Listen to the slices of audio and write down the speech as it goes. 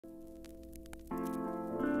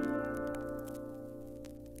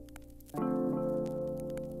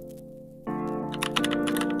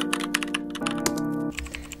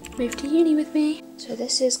move to uni with me. So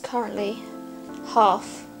this is currently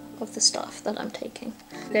half of the stuff that I'm taking.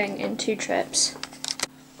 Going in 2 trips.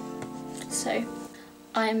 So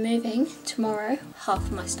I am moving tomorrow half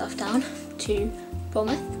of my stuff down to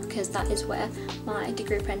Bournemouth because that is where my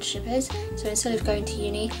degree apprenticeship is. So instead of going to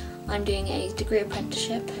uni, I'm doing a degree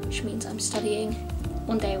apprenticeship, which means I'm studying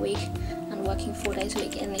 1 day a week and working 4 days a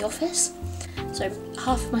week in the office. So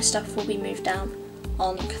half of my stuff will be moved down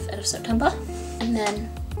on the 3rd of September, and then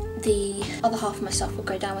the other half of my stuff will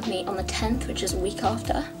go down with me on the 10th, which is a week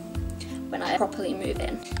after, when I properly move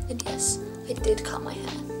in. And yes, I did cut my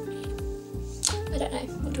hair. I don't know,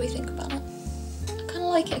 what do we think about it? I kind of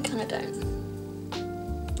like it, I kind of don't.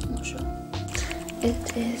 I'm not sure.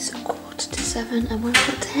 It is 7:15 and we're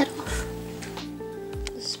about to head off.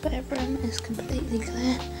 The spare room is completely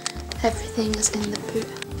clear. Everything is in the boot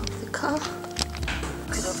of the car.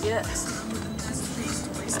 Good of you.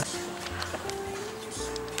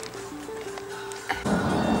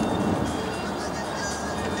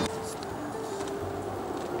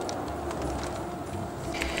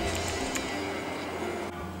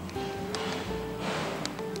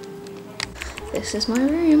 This is my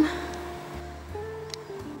room.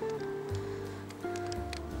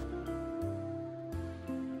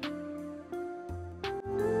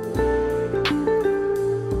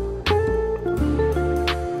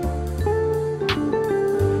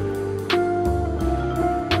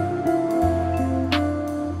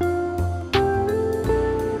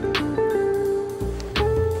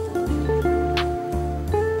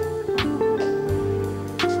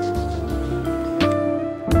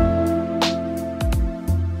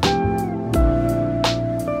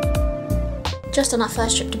 Just on our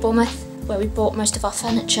first trip to Bournemouth, where we bought most of our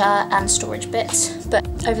furniture and storage bits, but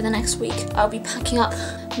over the next week I'll be packing up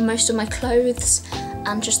most of my clothes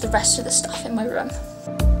and just the rest of the stuff in my room.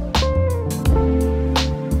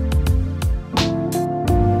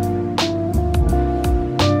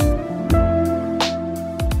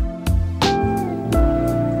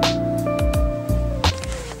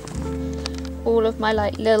 All of my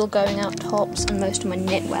little going out tops and most of my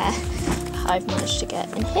knitwear I've managed to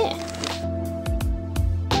get in here.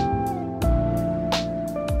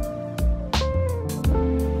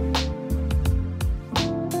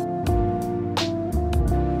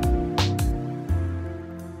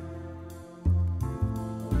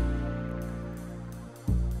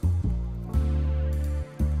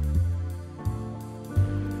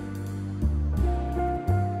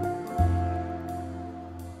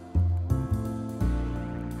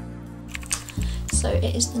 So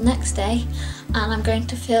it is the next day and I'm going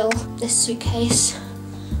to fill this suitcase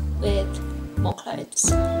with more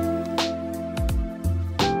clothes.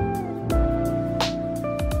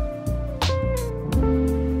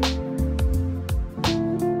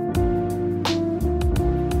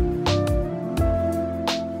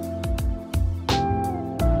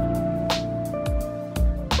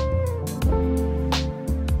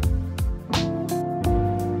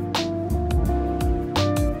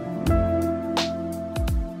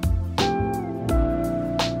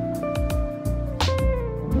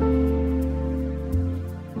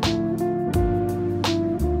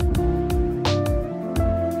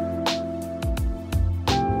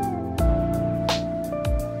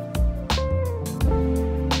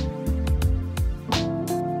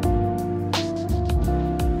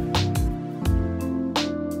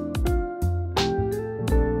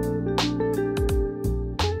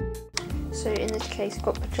 So in this case I've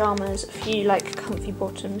got pyjamas, a few comfy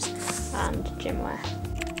bottoms and gym wear.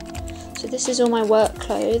 So this is all my work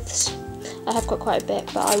clothes. I have got quite a bit,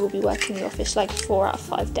 but I will be working in the office 4 out of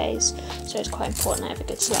 5 days, so it's quite important I have a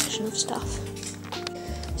good selection of stuff.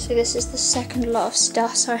 So this is the second lot of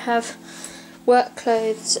stuff. So I have work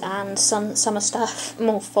clothes and some summer stuff,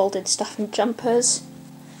 more folded stuff and jumpers,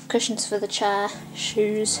 cushions for the chair,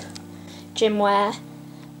 shoes, gym wear,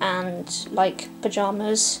 and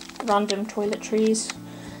pyjamas, random toiletries,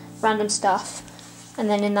 random stuff. And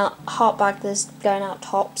then in that heart bag there's going out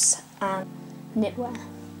tops and knitwear.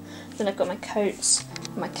 Then I've got my coats,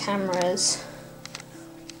 my cameras.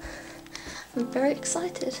 I'm very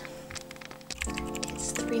excited.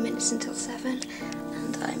 It's 3 minutes until 7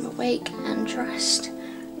 and I'm awake and dressed,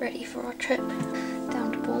 ready for our trip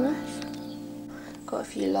down to Bournemouth. Got a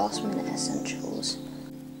few last minute essentials.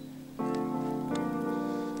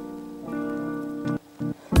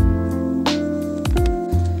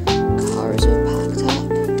 Car is all packed up,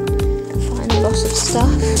 find lots of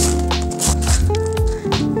stuff.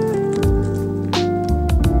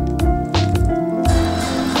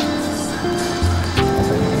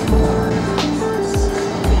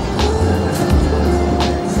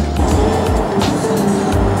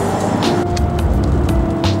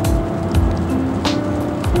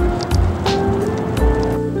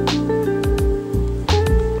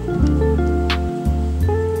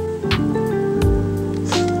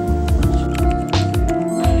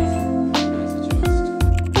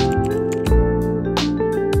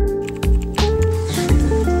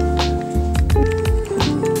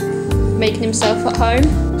 making himself at home.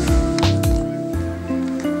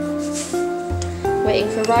 Waiting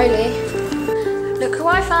for Riley. Look who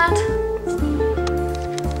I found.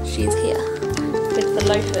 She's here with the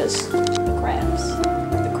loafers. The crabs.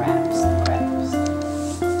 The crabs. The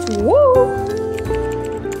crabs. Woo!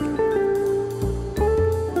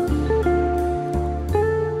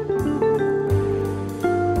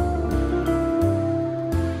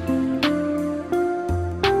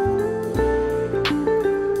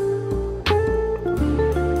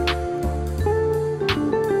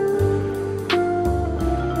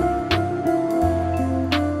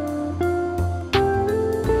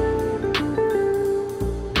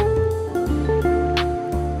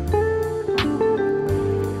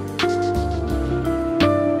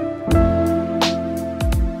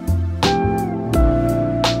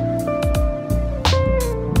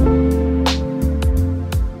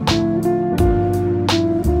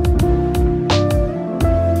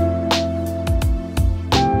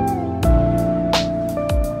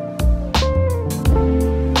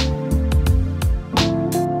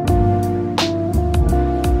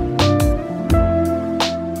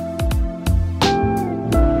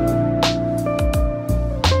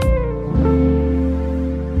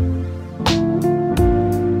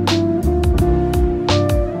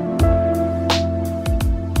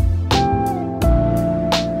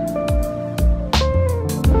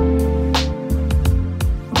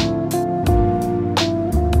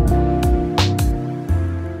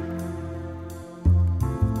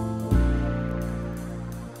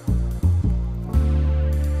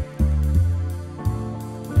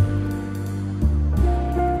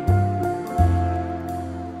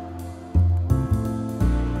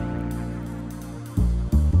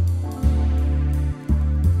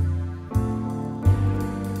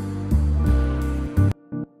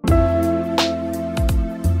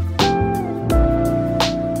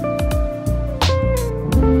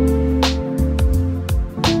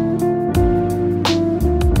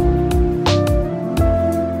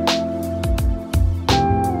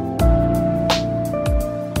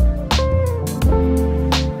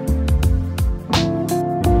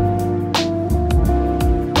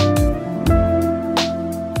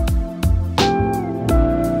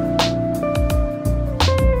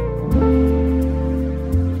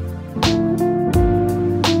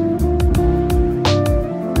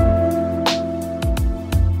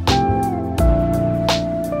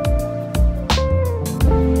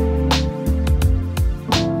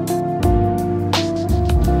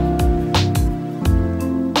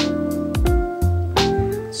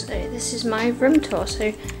 My room tour.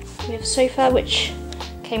 So we have a sofa which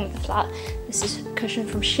came with the flat. This is a cushion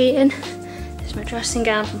from Shein. This is my dressing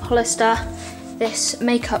gown from Hollister. This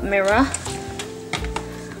makeup mirror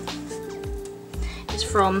is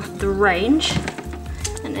from The Range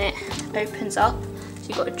and it opens up. So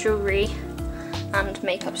you've got jewellery and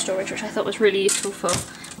makeup storage, which I thought was really useful for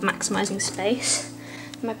maximising space.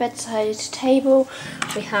 My bedside table,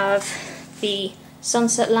 we have the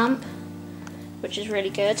sunset lamp, which is really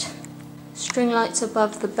good. String lights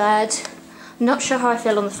above the bed. I'm not sure how I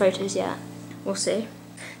feel on the photos yet. We'll see.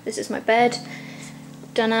 This is my bed.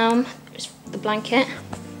 Dunelm is the blanket.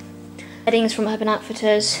 Beddings from Urban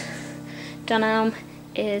Outfitters. Dunelm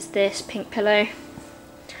is this pink pillow.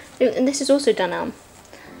 And this is also Dunelm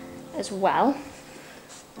as well.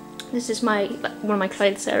 This is my one of my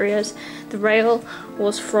clothes areas. The rail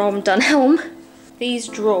was from Dunelm. These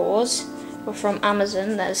drawers were from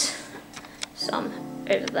Amazon. There's some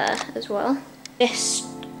over there as well. This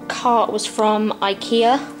cart was from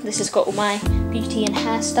IKEA. This has got all my beauty and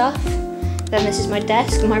hair stuff. Then this is my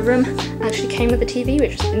desk. My room actually came with a TV,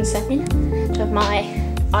 which was insane. So I have my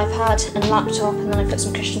iPad and laptop, and then I put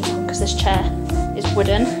some cushions on because this chair is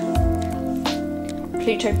wooden.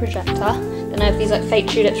 Pluto projector. Then I have these like fake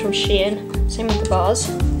tulips from Shein. Same with the vase.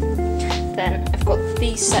 Then I've got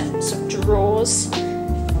these sets of drawers.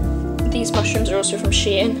 These mushrooms are also from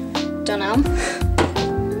Shein. Dunelm.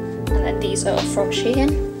 And then these are from Shein.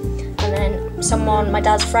 And then someone, my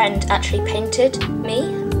dad's friend, actually painted me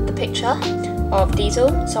the picture of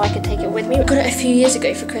Diesel so I could take it with me. I got it a few years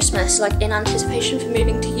ago for Christmas, like in anticipation for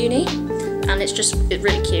moving to uni. And it's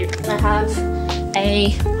really cute. And I have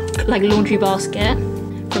a like laundry basket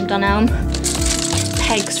from Dunelm,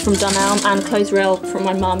 pegs from Dunelm, and clothes rail from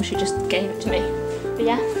my mum. She just gave it to me. But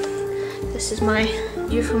yeah, this is my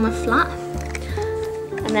view from my flat.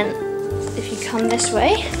 And then if you come this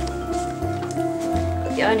way,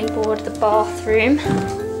 the ironing board, the bathroom,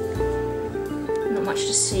 not much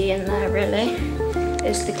to see in there really,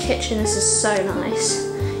 is the kitchen. This is so nice.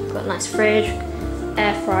 You've got a nice fridge,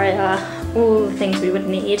 air fryer, all the things we would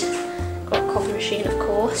need. Got a coffee machine of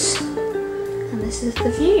course. this is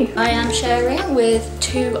the view. I am sharing with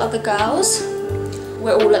 2 other girls.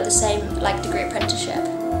 We're all at the same degree apprenticeship.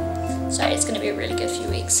 So it's going to be a really good few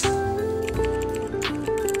weeks.